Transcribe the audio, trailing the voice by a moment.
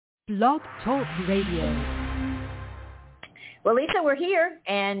Blog Talk Radio. Well, Lisa, we're here,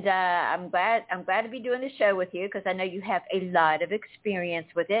 and I'm glad to be doing this show with you because I know you have a lot of experience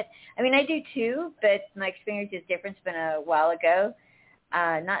with it. I mean, I do too, but my experience is different. It's been a while ago,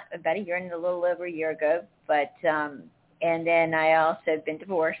 not about a year and a little over a year ago, but and then I also have been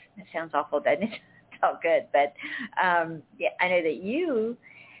divorced. It sounds awful, doesn't it? It's all good, but yeah, I know that you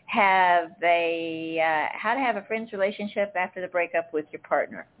have how to have a friend's relationship after the breakup with your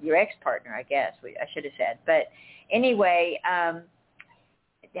partner, your ex-partner, I guess I should have said, but. Anyway, how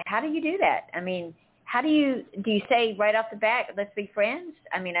do you do that? I mean, do you say right off the bat, let's be friends?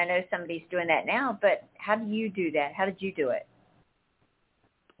 I mean, I know somebody's doing that now, but how do you do that? How did you do it?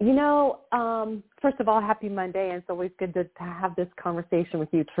 You know, first of all, happy Monday, and it's always good to have this conversation with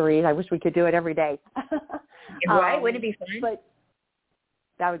you, Therese. I wish we could do it every day. Right? Wouldn't it be fun? But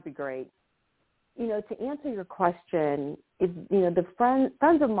that would be great. You know, to answer your question, the friends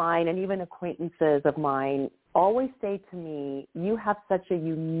of mine and even acquaintances of mine always say to me, you have such a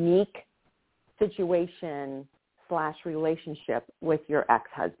unique situation / relationship with your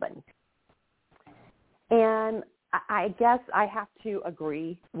ex-husband. And I guess I have to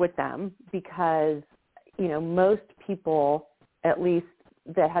agree with them because, you know, most people, at least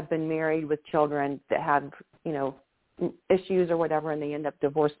that have been married with children that have, you know, issues or whatever, and they end up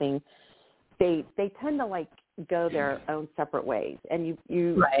divorcing, they tend to like go their own separate ways. And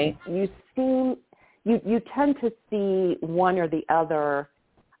you tend to see one or the other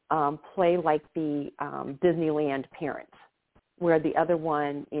play like the Disneyland parent, where the other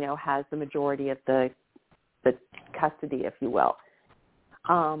one, you know, has the majority of the custody, if you will.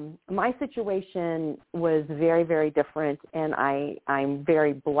 My situation was very, very different, and I'm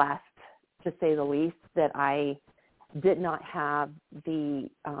very blessed, to say the least, that I did not have the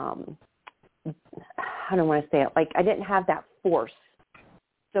I don't want to say it, like I didn't have that force.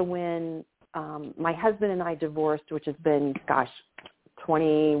 So when my husband and I divorced, which has been,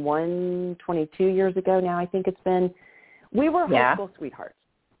 22 years ago now, I think it's been, we were high school sweethearts.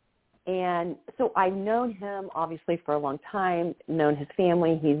 And so I've known him, obviously, for a long time, known his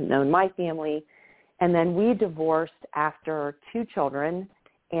family, he's known my family. And then we divorced after 2 children,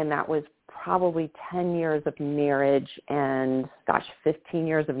 and that was probably 10 years of marriage and, 15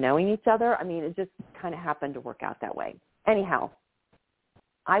 years of knowing each other. I mean, it just kind of happened to work out that way. Anyhow,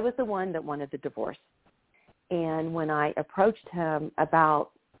 I was the one that wanted the divorce. And when I approached him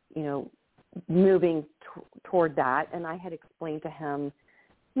about, you know, moving toward that, and I had explained to him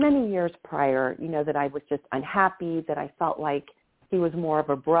many years prior, you know, that I was just unhappy, that I felt like he was more of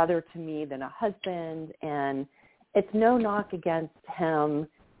a brother to me than a husband. And it's no knock against him,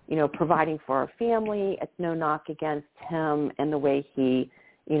 you know, providing for our family. It's no knock against him and the way he,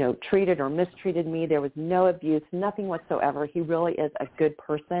 you know, treated or mistreated me. There was no abuse, nothing whatsoever. He really is a good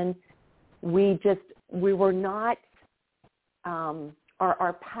person. We were not,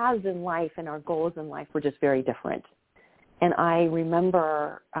 our paths in life and our goals in life were just very different. And I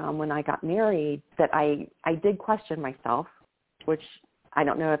remember when I got married that I did question myself, which I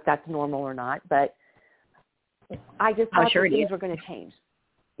don't know if that's normal or not, but I just thought that things were going to change.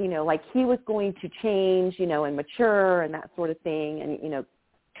 You know, like he was going to change, you know, and mature and that sort of thing. And, you know,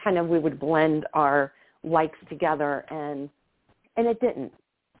 kind of we would blend our likes together, and it didn't.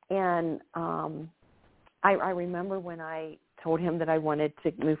 And I remember when I told him that I wanted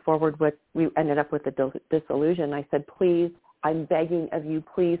to move forward with, we ended up with a dissolution. I said, please, I'm begging of you,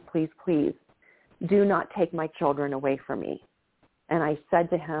 please, please, please, do not take my children away from me. And I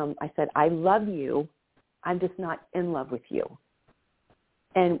said to him, I said, I love you. I'm just not in love with you.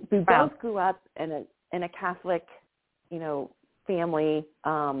 And we both grew up in a Catholic, you know, family.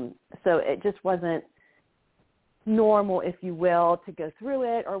 So it just wasn't normal, if you will, to go through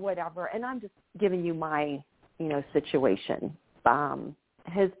it or whatever. And I'm just giving you my, you know, situation.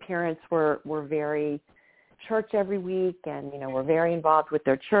 His parents were very church every week, and, you know, were very involved with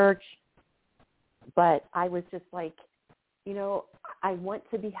their church. But I was just like, you know, I want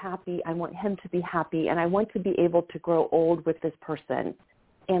to be happy. I want him to be happy, and I want to be able to grow old with this person.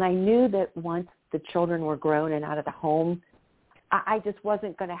 And I knew that once the children were grown and out of the home, I just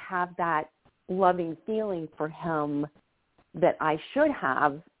wasn't going to have that loving feeling for him that I should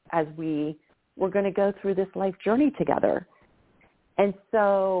have as we were going to go through this life journey together. And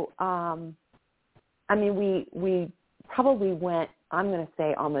so, I mean, we probably went, I'm going to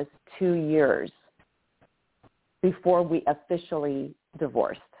say, almost 2 years before we officially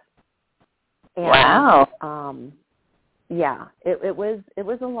divorced. And, wow. Yeah, it was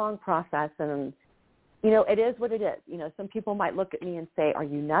a long process, and, you know, it is what it is. You know, some people might look at me and say, are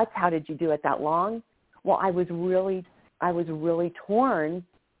you nuts? How did you do it that long? Well, I was really torn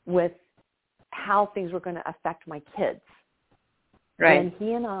with how things were going to affect my kids. Right. And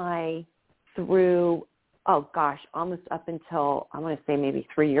he and I, through, almost up until, I want to say maybe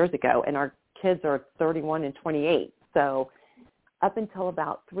 3 years ago, and our kids are 31 and 28. So up until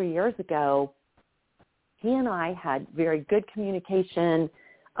about 3 years ago, he and I had very good communication.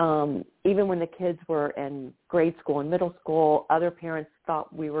 Even when the kids were in grade school and middle school, other parents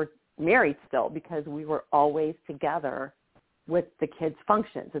thought we were married still because we were always together with the kids'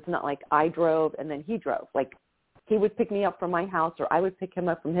 functions. It's not like I drove and then he drove. Like he would pick me up from my house or I would pick him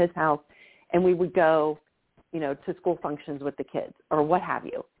up from his house, and we would go, to school functions with the kids or what have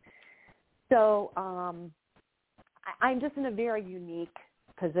you. So I'm just in a very unique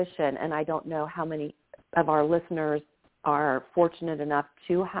position, and I don't know how many of our listeners are fortunate enough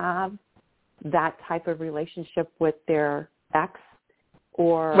to have that type of relationship with their ex,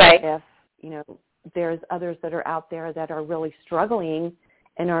 or if, there's others that are out there that are really struggling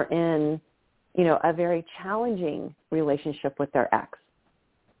and are in, a very challenging relationship with their ex.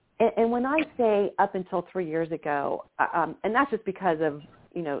 And when I say up until 3 years ago, and that's just because of,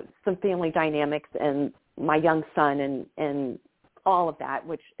 some family dynamics and my young son and all of that,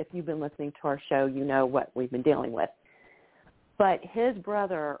 which if you've been listening to our show, you know what we've been dealing with. But his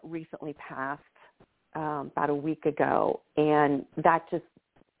brother recently passed about a week ago, and that just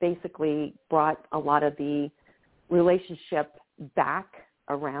basically brought a lot of the relationship back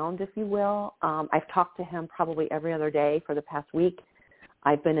around, if you will. I've talked to him probably every other day for the past week.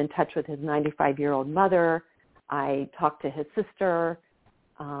 I've been in touch with his 95-year-old mother. I talked to his sister.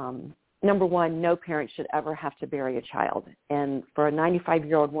 Number one, no parent should ever have to bury a child. And for a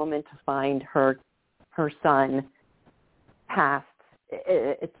 95-year-old woman to find her son passed,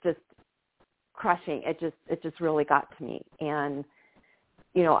 it's just crushing. It just really got to me. And,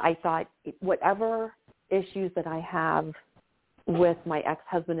 I thought whatever issues that I have with my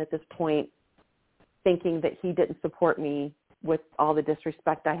ex-husband at this point, thinking that he didn't support me with all the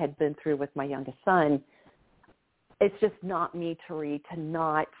disrespect I had been through with my youngest son, it's just not me, Teri, to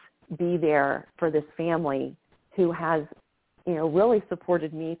not be there for this family who has, really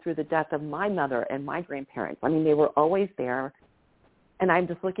supported me through the death of my mother and my grandparents. I mean, they were always there. And I'm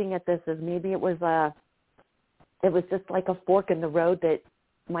just looking at this as maybe it was just like a fork in the road that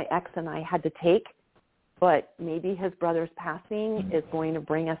my ex and I had to take. But maybe his brother's passing is going to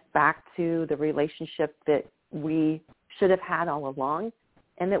bring us back to the relationship that we should have had all along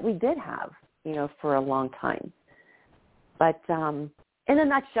and that we did have, for a long time. But in a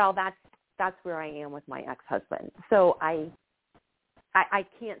nutshell, that's where I am with my ex-husband. So I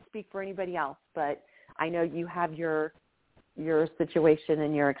can't speak for anybody else, but I know you have your situation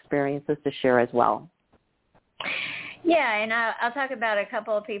and your experiences to share as well. Yeah, and I'll talk about a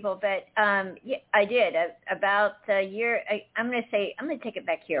couple of people, but I did about a year. I'm going to take it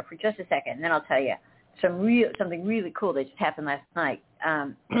back here for just a second, and then I'll tell you something really cool that just happened last night.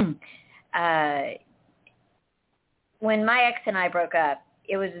 When my ex and I broke up,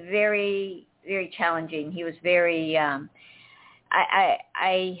 it was very, very challenging. He was very. I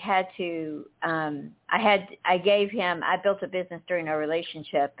built a business during our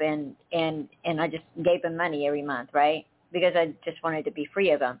relationship, and I just gave him money every month, right? Because I just wanted to be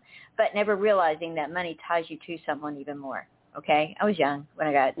free of him, but never realizing that money ties you to someone even more. Okay, I was young when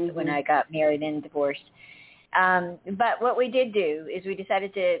I got married and divorced. But what we did do is we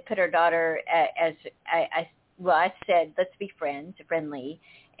decided to put our daughter I said, let's be friendly,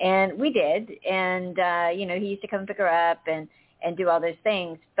 and we did. And he used to come pick her up and do all those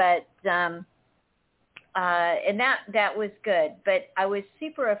things, but and that was good. But I was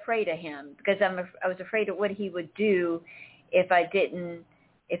super afraid of him because I was afraid of what he would do if I didn't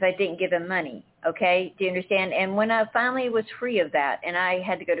give him money. Okay, do you understand? And when I finally was free of that, and I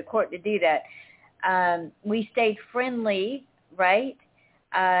had to go to court to do that, we stayed friendly, right?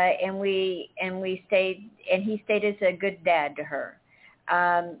 And he stayed as a good dad to her.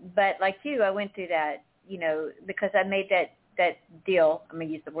 But like you, I went through that, because I made that deal. I'm going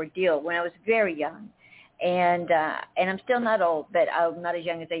to use the word deal when I was very young, and I'm still not old, but I'm not as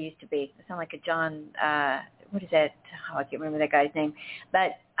young as I used to be. I sound like a John. What is that? Oh, I can't remember that guy's name.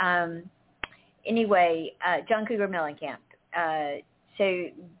 But anyway, John Cougar Mellencamp. So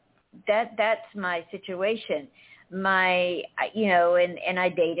that's my situation. And I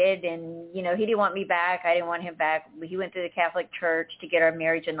dated, and he didn't want me back. I didn't want him back. He went to the Catholic Church to get our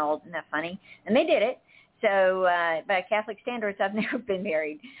marriage annulled. Isn't that funny? And they did it. So by Catholic standards, I've never been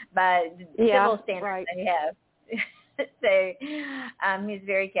married. By civil standards, right. I have. So he's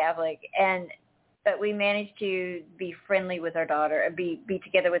very Catholic, but we managed to be friendly with our daughter, be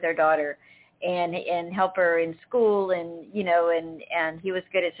together with our daughter, and help her in school, and and he was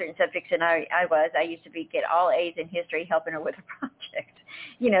good at certain subjects, and I used to get all A's in history, helping her with a project,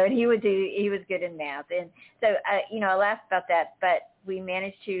 and he was good in math, and so I laughed about that, but we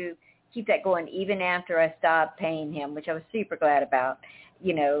managed to keep that going even after I stopped paying him, which I was super glad about,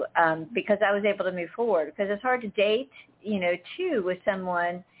 because I was able to move forward, because it's hard to date, too, with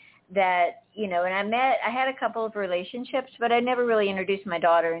someone that, and I had a couple of relationships, but I never really introduced my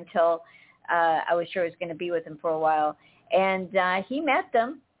daughter until I was sure I was going to be with him for a while. And he met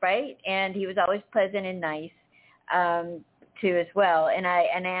them, right? And he was always pleasant and nice, too, as well. And I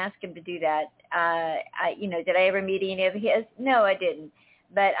asked him to do that. Did I ever meet any of his? No, I didn't.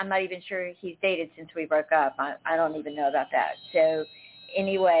 But I'm not even sure he's dated since we broke up. I don't even know about that. So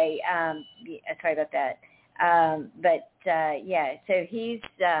anyway, sorry about that. So he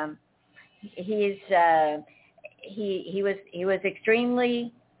was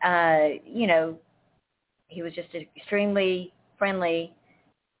extremely, he was just extremely friendly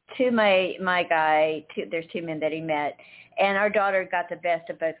to my guy. There's two men that he met, and our daughter got the best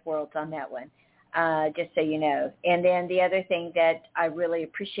of both worlds on that one, just so you know. And then the other thing that I really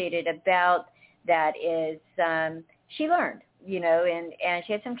appreciated about that is she learned, and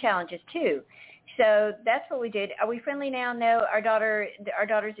she had some challenges too. So that's what we did. Are we friendly now? No. Our daughter's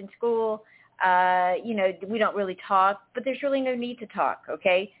in school. We don't really talk, but there's really no need to talk,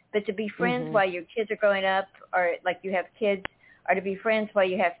 okay? But to be friends while your kids are growing up, or like you have kids, or to be friends while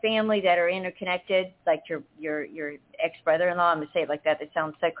you have family that are interconnected, like your ex-brother-in-law, I'm going to say it like that. That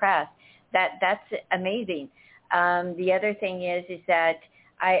sounds so crass. That's amazing. The other thing is that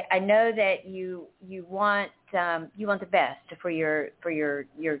I know that you want the best for your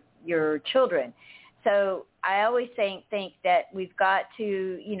children. So I always think that we've got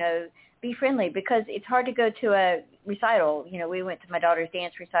to, be friendly, because it's hard to go to a recital. We went to my daughter's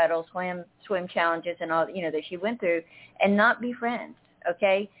dance recital, swim challenges and all, that she went through, and not be friends,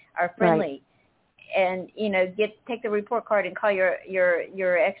 okay, or friendly. Right. And, take the report card and call your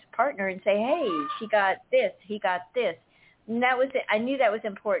ex-partner and say, hey, she got this, he got this. And that was it. I knew that was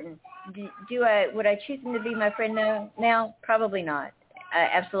important. Would I choose him to be my friend now? Probably not.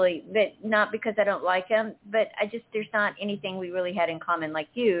 Absolutely. But not because I don't like him, but there's not anything we really had in common like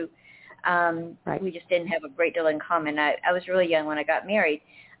you. Right. We just didn't have a great deal in common. I was really young when I got married,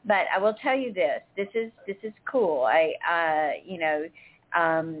 but I will tell you this is cool. And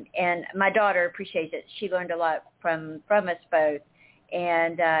my daughter appreciates it. She learned a lot from us both.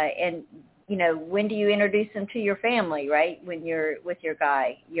 And when do you introduce them to your family, right? When you're with your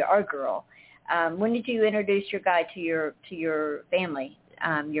guy, our girl. When did you introduce your guy to your family?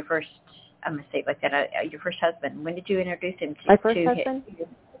 Your first, I'm going to say it like that, your first husband. When did you introduce him to my first husband?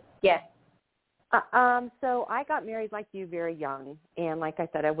 Yeah. So I got married like you, very young, and like I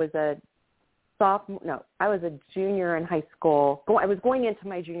said, I was a junior in high school. I was going into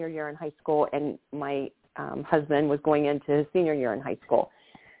my junior year in high school, and my husband was going into his senior year in high school.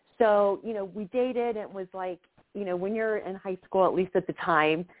 So, we dated. It was like, when you're in high school, at least at the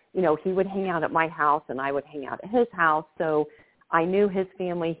time, he would hang out at my house and I would hang out at his house. So I knew his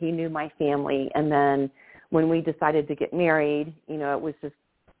family, he knew my family. And then when we decided to get married, it was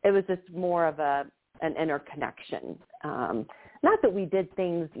just more of an interconnection. Not that we did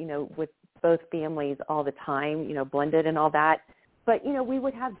things, with both families all the time, blended and all that. But, we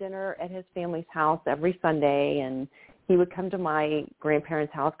would have dinner at his family's house every Sunday, and he would come to my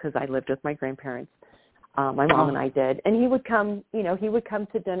grandparents' house because I lived with my grandparents. My mom and I did. And he would come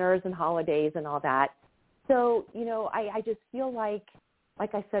to dinners and holidays and all that. So, I just feel like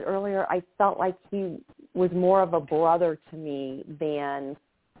I said earlier, I felt like he was more of a brother to me than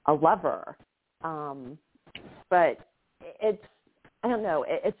a lover. But I don't know,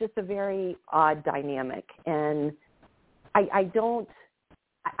 it's just a very odd dynamic. And I don't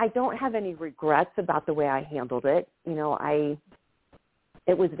have any regrets about the way I handled it.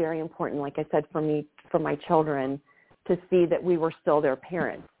 It was very important, like I said, for me, for my children, to see that we were still their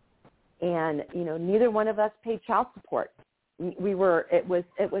parents. And, neither one of us paid child support. It was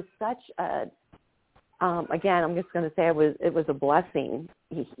such a, again, I'm just going to say it was a blessing.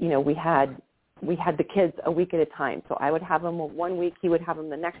 We had the kids a week at a time. So I would have them 1 week, he would have them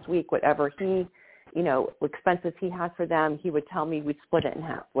the next week, whatever he, expenses he had for them, he would tell me, we'd split it in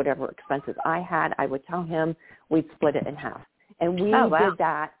half. Whatever expenses I had, I would tell him, we'd split it in half. And we did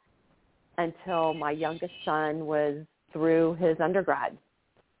that until my youngest son was through his undergrad.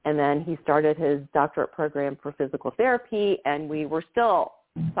 And then he started his doctorate program for physical therapy, and we were still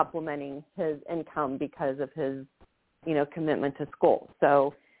supplementing his income because of his, commitment to school.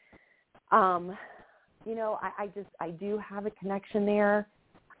 So, I do have a connection there.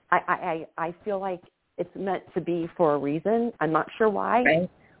 I feel like it's meant to be for a reason. I'm not sure why, right.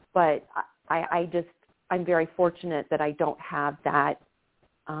 but I'm very fortunate that I don't have that,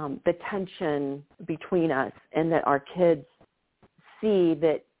 the tension between us, and that our kids see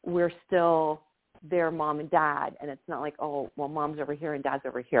that we're still their mom and dad, and it's not like, oh, well, mom's over here and dad's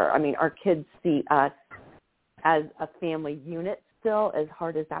over here. I mean, our kids see us as a family unit still, as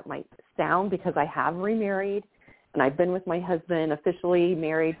hard as that might sound, because I have remarried, and I've been with my husband, officially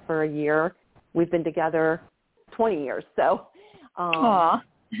married for a year. We've been together 20 years. So,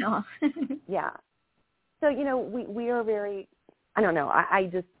 yeah. So, you know, we are very, I don't know, I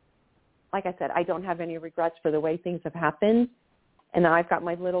just, like I said, I don't have any regrets for the way things have happened. And I've got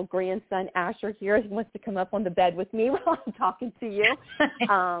my little grandson, Asher, here. He wants to come up on the bed with me while I'm talking to you.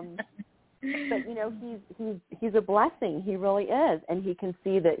 But, you know, he's a blessing. He really is. And he can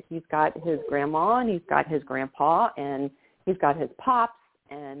see that he's got his grandma and he's got his grandpa and he's got his pops.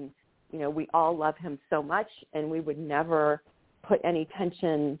 And, you know, we all love him so much, and we would never put any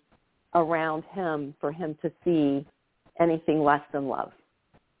tension around him for him to see anything less than love.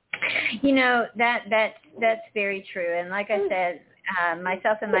 You know, that's very true. And like I said,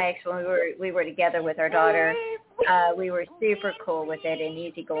 myself and my ex, when we were together with our daughter, we were super cool with it and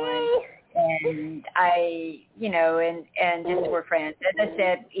easygoing. And I, you know, and just were friends. As I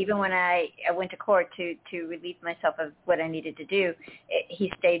said, even when I went to court to relieve myself of what I needed to do,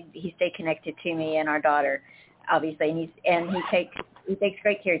 he stayed connected to me and our daughter, obviously. And he takes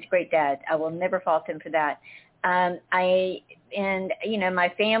great care. He's a great dad. I will never fault him for that. And you know,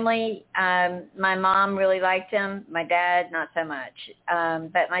 my family, my mom really liked him. My dad, not so much.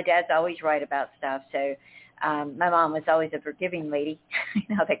 But my dad's always right about stuff. So, my mom was always a forgiving lady. You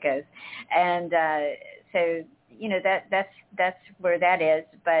know how that goes. And, so, you know, that's where that is.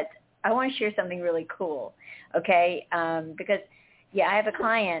 But I want to share something really cool. Okay. Because yeah, I have a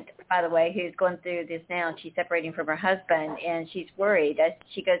client, by the way, who's going through this now, and she's separating from her husband, and she's worried.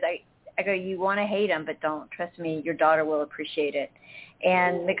 She goes, I go, you want to hate him, but don't. Trust me, your daughter will appreciate it.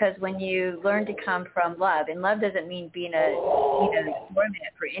 And because when you learn to come from love, and love doesn't mean being a, you know,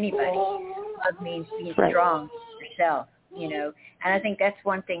 doormat for anybody. Love means being strong for yourself, you know. And I think that's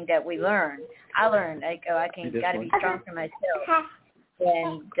one thing that we learn. I learned, I got to be strong for myself.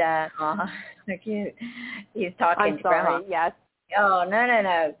 And, so cute. He's talking I'm to sorry, Grandma. yes. Oh,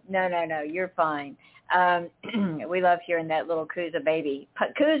 no, you're fine. We love hearing that little coos of baby.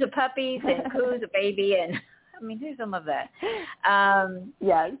 Coos of puppies and coos of baby, and I mean, do some of that.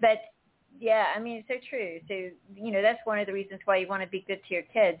 Yes. But, yeah, I mean, it's so true. So, you know, that's one of the reasons why you want to be good to your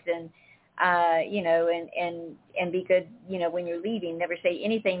kids and, you know, and be good, you know, when you're leaving. Never say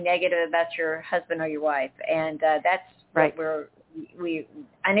anything negative about your husband or your wife. And that's right. what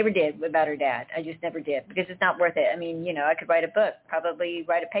I never did about her dad. I just never did, because it's not worth it. I mean, you know, I could write a book, probably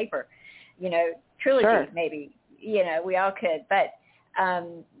write a paper, you know, trilogy, sure. Maybe, you know, we all could, but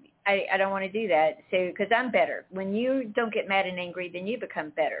I don't want to do that. So, because I'm better. When you don't get mad and angry, then you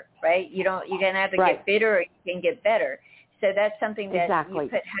become better, right? You can either get bitter or you can get better. So that's something that you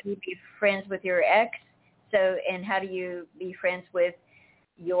put. How do you be friends with your ex? So, and how do you be friends with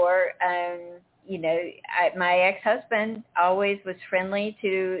your, you know, my ex-husband always was friendly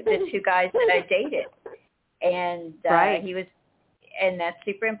to the two guys that I dated, and he was. And that's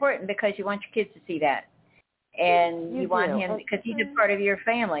super important, because you want your kids to see that. And you want him, because he's a part of your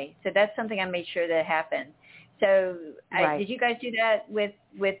family. So that's something I made sure that happened. So did you guys do that with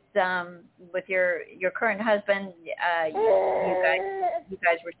your current husband? You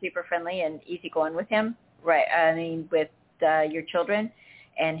guys were super friendly and easygoing with him, right? I mean, with your children,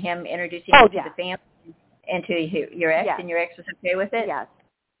 and him introducing you to the family and to your ex, and your ex was okay with it? Yes.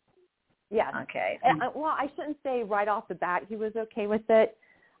 Yeah. Okay. Well, I shouldn't say right off the bat he was okay with it.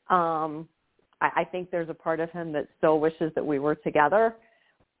 I think there's a part of him that still wishes that we were together,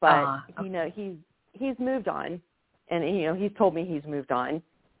 but you know, he's moved on, and you know, he's told me he's moved on,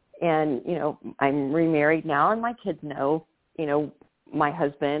 and you know, I'm remarried now, and my kids know, you know, my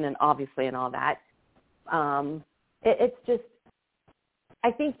husband, and obviously, and all that. It's just,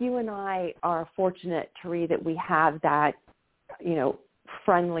 I think you and I are fortunate, Terry, that we have that, you know,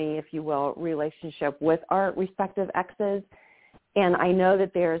 friendly, if you will, relationship with our respective exes. And I know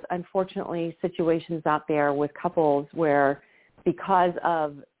that there's unfortunately situations out there with couples where, because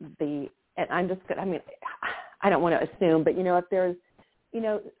of and I don't want to assume, but, you know, if there's, you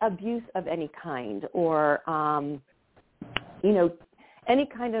know, abuse of any kind, or, you know, any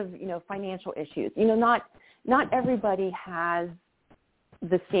kind of, you know, financial issues, you know, not everybody has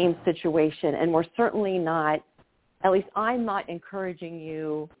the same situation, and we're certainly not, at least I'm not encouraging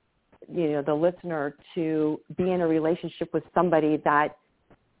you, you know, the listener, to be in a relationship with somebody that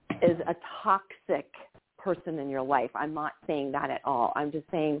is a toxic person in your life. I'm not saying that at all. I'm just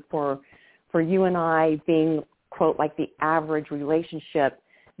saying for you and I being, quote, like the average relationship,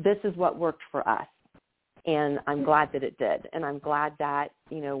 this is what worked for us. And I'm glad that it did. And I'm glad that,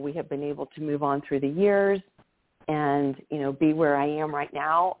 we have been able to move on through the years and, be where I am right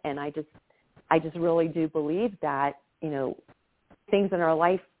now. And I just really do believe that, things in our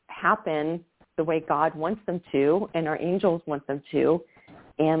life happen the way God wants them to and our angels want them to.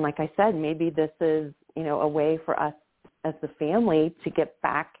 And like I said, maybe this is, a way for us as the family to get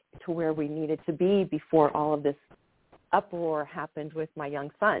back to where we needed to be before all of this uproar happened with my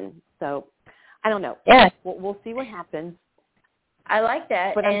young son. So I don't know. Yeah. We'll see what happens. I like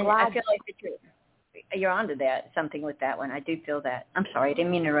that. But I'm glad. I feel like you're onto that, something with that one. I do feel that. I'm sorry. I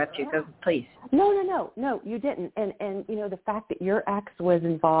didn't mean to interrupt you. Go, please. No, you didn't. And the fact that your ex was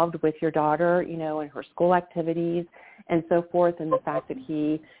involved with your daughter, in her school activities and so forth, and the fact that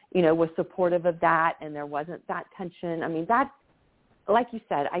he, was supportive of that and there wasn't that tension. I mean, that, like you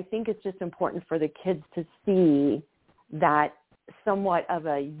said, I think it's just important for the kids to see that somewhat of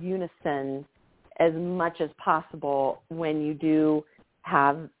a unison as much as possible when you do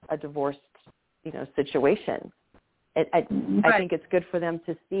have a divorced, situation. I think it's good for them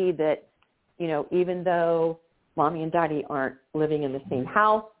to see that, even though mommy and daddy aren't living in the same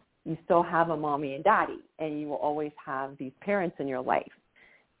house, you still have a mommy and daddy, and you will always have these parents in your life.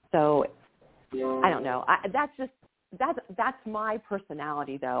 So I don't know. That's my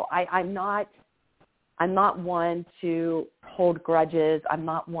personality, though. I'm not one to hold grudges. I'm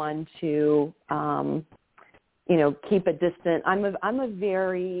not one to, keep a distance. I'm a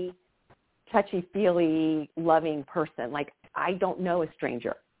very touchy-feely, loving person. Like, I don't know a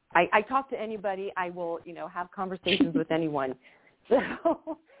stranger. I talk to anybody. I will, have conversations with anyone. So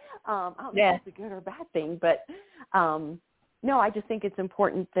I don't know if it's a good or bad thing, but no, I just think it's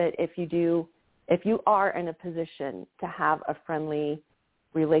important that if you are in a position to have a friendly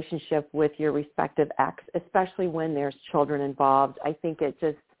relationship with your respective ex, especially when there's children involved, I think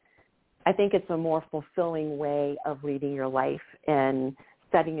it's a more fulfilling way of leading your life and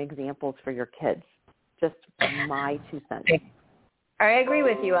setting examples for your kids. Just my 2 cents. I agree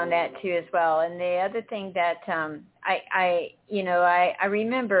with you on that too as well. And the other thing that I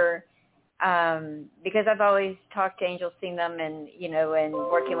remember, because I've always talked to angels, seen them, and and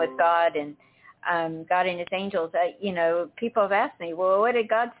working with God and God and His angels. People have asked me, well, what did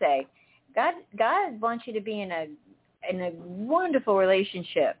God say? God wants you to be in a wonderful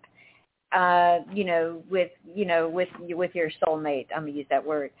relationship, with your soulmate. I'm gonna use that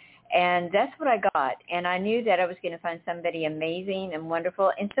word. And that's what I got. And I knew that I was going to find somebody amazing and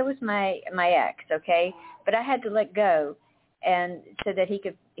wonderful. And so was my ex, okay? But I had to let go, and so that he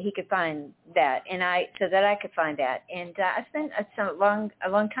could find that, and so that I could find that. And I spent a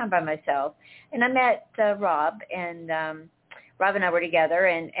long time by myself. And I met Rob, and Rob and I were together,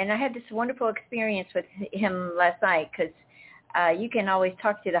 and I had this wonderful experience with him last night, because you can always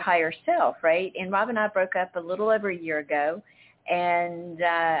talk to the higher self, right? And Rob and I broke up a little over a year ago. And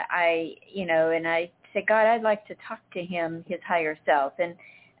I said, God, I'd like to talk to him, his higher self, and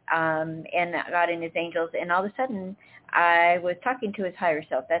God and His angels. And all of a sudden, I was talking to his higher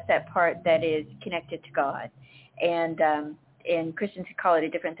self. That's that part that is connected to God. And Christians call it a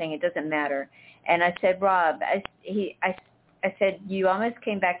different thing. It doesn't matter. And I said, Rob, I said, you almost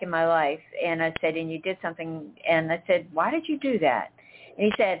came back in my life. And I said, and you did something. And I said, why did you do that? And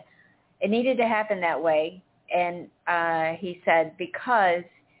he said, it needed to happen that way. And he said, because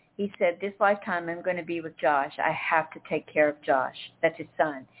he said, this lifetime I'm going to be with Josh. I have to take care of Josh. That's his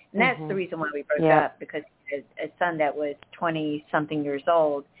son. And that's the reason why we broke up, because he had a son that was 20-something years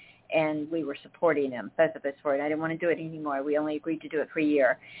old, and we were supporting him, both of us for it. I didn't want to do it anymore. We only agreed to do it for a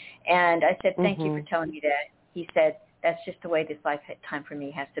year. And I said, thank you for telling me that. He said, that's just the way this lifetime for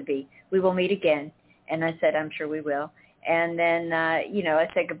me has to be. We will meet again. And I said, I'm sure we will. And then, I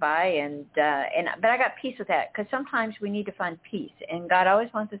said goodbye, but I got peace with that, because sometimes we need to find peace, and God always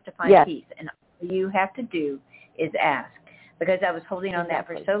wants us to find peace, and all you have to do is ask, because I was holding on that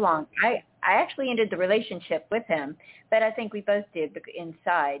for so long. I actually ended the relationship with him, but I think we both did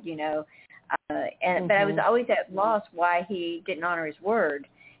inside, but I was always at loss why he didn't honor his word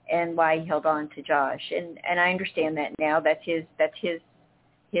and why he held on to Josh, and I understand that now. That's his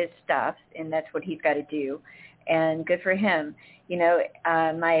stuff, and that's what he's got to do. And good for him.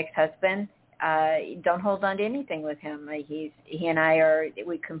 My ex-husband, don't hold on to anything with him. He and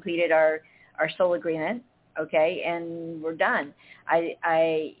we completed our soul agreement, okay, and we're done. And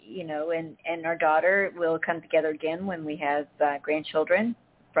our daughter will come together again when we have grandchildren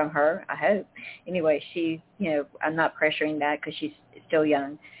from her, I hope. Anyway, I'm not pressuring that, because she's still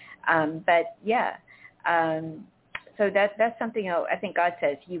young. But yeah, so that's something I think God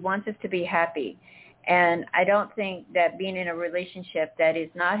says. He wants us to be happy. And I don't think that being in a relationship that is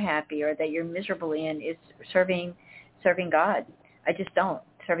not happy or that you're miserable in is serving God. I just don't.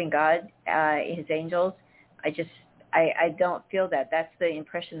 Serving God, his angels, I don't feel that. That's the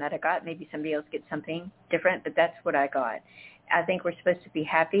impression that I got. Maybe somebody else gets something different, but that's what I got. I think we're supposed to be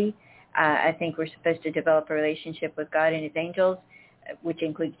happy. I think we're supposed to develop a relationship with God and his angels, which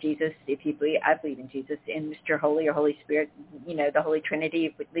includes Jesus, if you believe. I believe in Jesus, and Mr. Holy or Holy Spirit, the Holy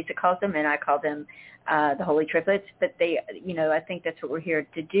Trinity, Lisa calls them, and I call them the Holy Triplets. But they, I think that's what we're here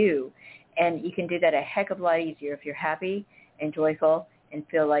to do. And you can do that a heck of a lot easier if you're happy and joyful and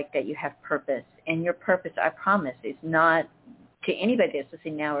feel like that you have purpose. And your purpose, I promise, is not, to anybody that's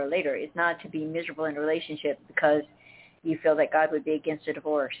listening now or later, is not to be miserable in a relationship because you feel that God would be against a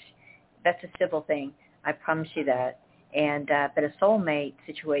divorce. That's a civil thing. I promise you that. And but a soulmate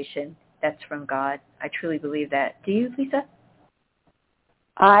situation, that's from God. I truly believe that. Do you, Lisa?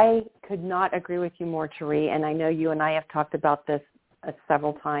 I could not agree with you more, Therese, and I know you and I have talked about this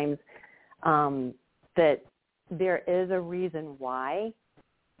several times, that there is a reason why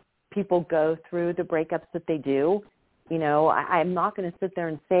people go through the breakups that they do. I'm not going to sit there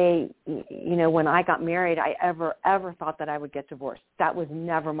and say, when I got married, I ever thought that I would get divorced. That was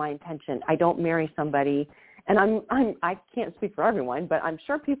never my intention. I don't marry somebody, and I can't speak for everyone, but I'm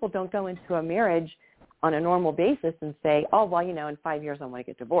sure people don't go into a marriage on a normal basis and say, oh, well, in 5 years I want to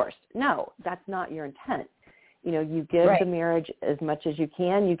get divorced. No, that's not your intent. You give right. the marriage as much as you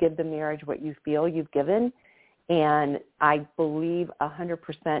can. You give the marriage what you feel you've given. And I believe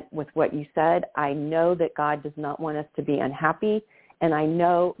 100% with what you said. I know that God does not want us to be unhappy. And I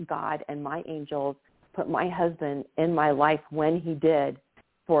know God and my angels put my husband in my life when he did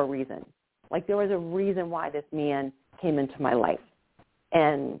for a reason. Like there was a reason why this man came into my life.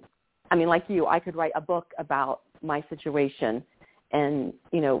 And I mean, like you, I could write a book about my situation and,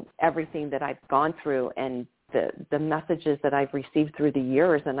 everything that I've gone through and the messages that I've received through the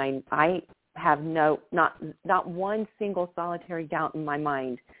years. And I have not one single solitary doubt in my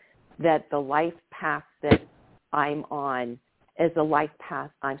mind that the life path that I'm on is the life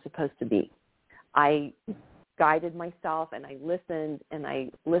path I'm supposed to be. I guided myself and I listened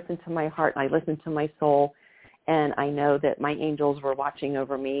to my heart and I listened to my soul. And I know that my angels were watching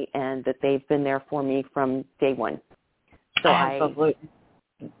over me and that they've been there for me from day one. So Absolutely.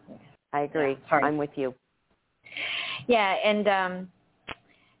 I agree. Yeah, I'm with you. Yeah, and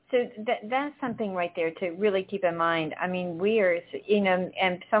so that's something right there to really keep in mind. I mean, we are,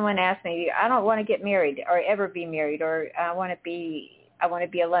 and someone asked me, I don't want to get married or ever be married, or I want to be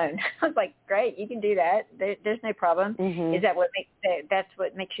alone. I was like, great, you can do that. There's no problem. Mm-hmm. Is that's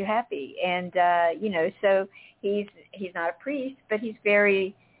what makes you happy? And so he's not a priest, but he's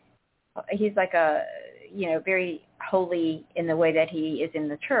like a very holy in the way that he is in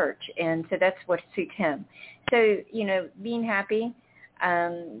the church, and so that's what suits him. So being happy.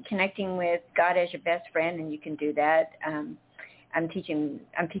 Connecting with God as your best friend, and you can do that. I'm teaching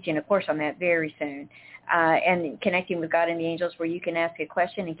a course on that very soon, and connecting with God and the angels, where you can ask a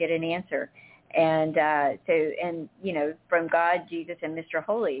question and get an answer, and from God, Jesus, and Mr.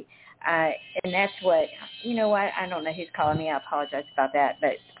 Holy, and that's what I don't know who's calling me. I apologize about that,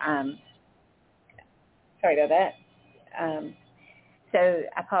 but sorry about that. So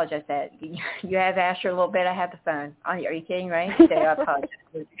I apologize that you have Asher a little bit. I have the phone. Are you kidding, right? So I apologize.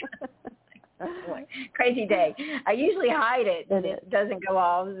 Crazy day. I usually hide it and it doesn't go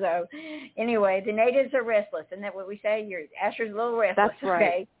off. So anyway, the natives are restless. Isn't that what we say? Asher's a little restless. That's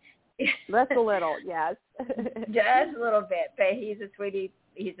right. Okay? That's a little, yes. Just a little bit, but he's a sweetie.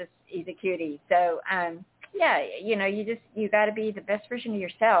 He's a cutie. So you got to be the best version of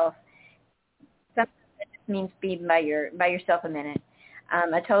yourself. Sometimes it just means being by yourself a minute.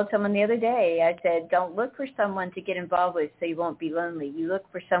 I told someone the other day, I said, don't look for someone to get involved with so you won't be lonely. You look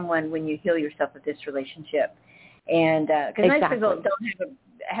for someone when you heal yourself with this relationship. And because most people don't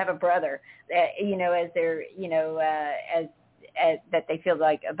have a brother, as their, as that they feel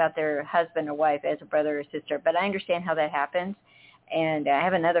like about their husband or wife as a brother or sister. But I understand how that happens. And I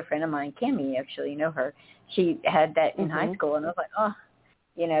have another friend of mine, Kimmy, actually, you know her. She had that in high school, and I was like, oh.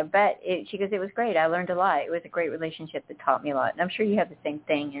 But she goes, it was great. I learned a lot. It was a great relationship that taught me a lot. And I'm sure you have the same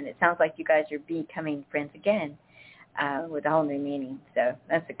thing. And it sounds like you guys are becoming friends again with a whole new meaning. So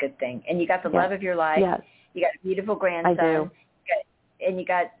that's a good thing. And you got the love of your life. Yes. You got a beautiful grandson. I do. And you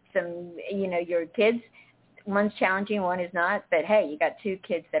got some, your kids. One's challenging, one is not. But, hey, you got two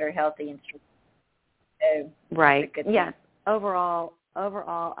kids that are healthy and strong. So right. That's a good yes. thing. Overall,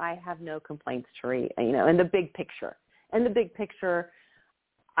 I have no complaints, Therese, in the big picture. And the big picture,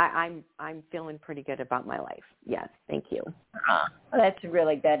 I'm feeling pretty good about my life. Yes, thank you. Well, that's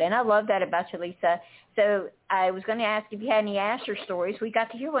really good. And I love that about you, Lisa. So I was going to ask if you had any Asher stories. We got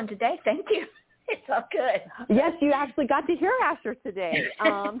to hear one today. Thank you. It's all good. Yes, you actually got to hear Asher today.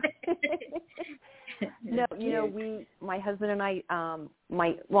 No, you know, my husband and I,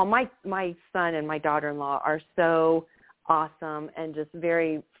 my son and my daughter-in-law are so awesome and just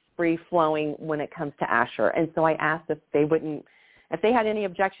very free-flowing when it comes to Asher. And so I asked if they had any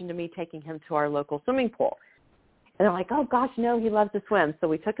objection to me taking him to our local swimming pool. And they're like, oh, gosh, no, he loves to swim. So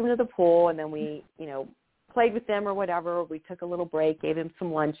we took him to the pool, and then we, played with them or whatever. We took a little break, gave him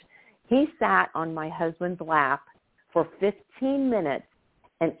some lunch. He sat on my husband's lap for 15 minutes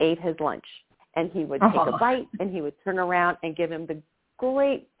and ate his lunch. And he would take a bite, and he would turn around and give him the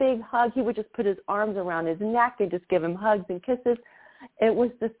great big hug. He would just put his arms around his neck and just give him hugs and kisses. It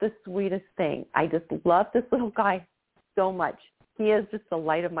was just the sweetest thing. I just love this little guy so much. He is just the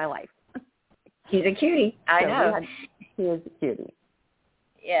light of my life. He's a cutie. I know. He is a cutie.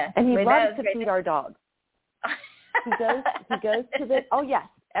 Yeah. And he loves to feed our dogs. He goes to the, oh, yes.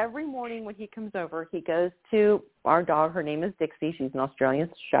 Every morning when he comes over, he goes to our dog. Her name is Dixie. She's an Australian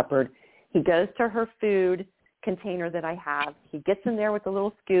Shepherd. He goes to her food container that I have. He gets in there with a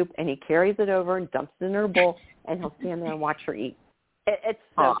little scoop, and he carries it over and dumps it in her bowl, and he'll stand there and watch her eat. It's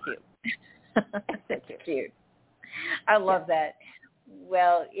so cute. It's so cute. I love that.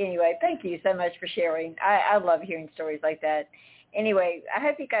 Well, anyway, thank you so much for sharing. I love hearing stories like that. Anyway, I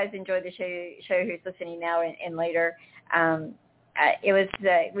hope you guys enjoyed the show who's listening now and later.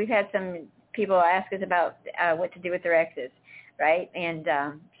 We've had some people ask us about what to do with their exes, right? And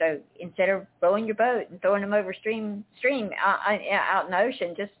so instead of rowing your boat and throwing them over stream out in the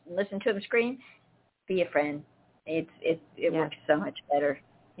ocean, just listen to them scream. Be a friend. It works so much better,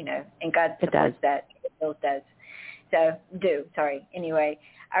 and God supports that. It both does. So Anyway,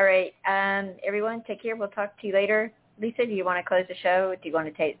 all right, everyone, take care. We'll talk to you later. Lisa, do you want to close the show? Do you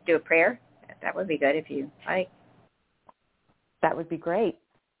want to do a prayer? That would be good if you like. That would be great.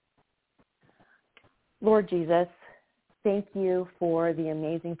 Lord Jesus, thank you for the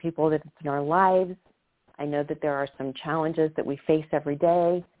amazing people that's in our lives. I know that there are some challenges that we face every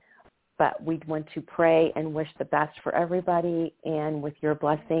day, but we want to pray and wish the best for everybody, and with your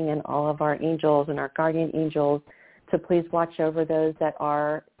blessing and all of our angels and our guardian angels to please watch over those that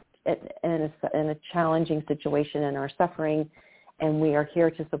are in a challenging situation and are suffering. And we are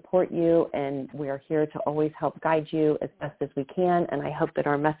here to support you, and we are here to always help guide you as best as we can. And I hope that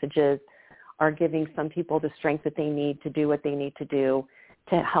our messages are giving some people the strength that they need to do what they need to do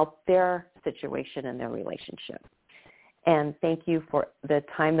to help their situation and their relationship. And thank you for the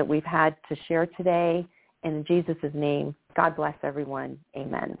time that we've had to share today. And in Jesus' name, God bless everyone.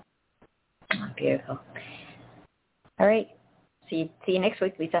 Amen. Beautiful. All right. See you next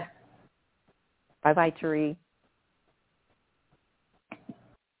week, Lisa. Bye-bye, Therese.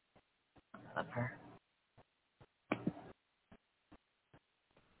 Love her.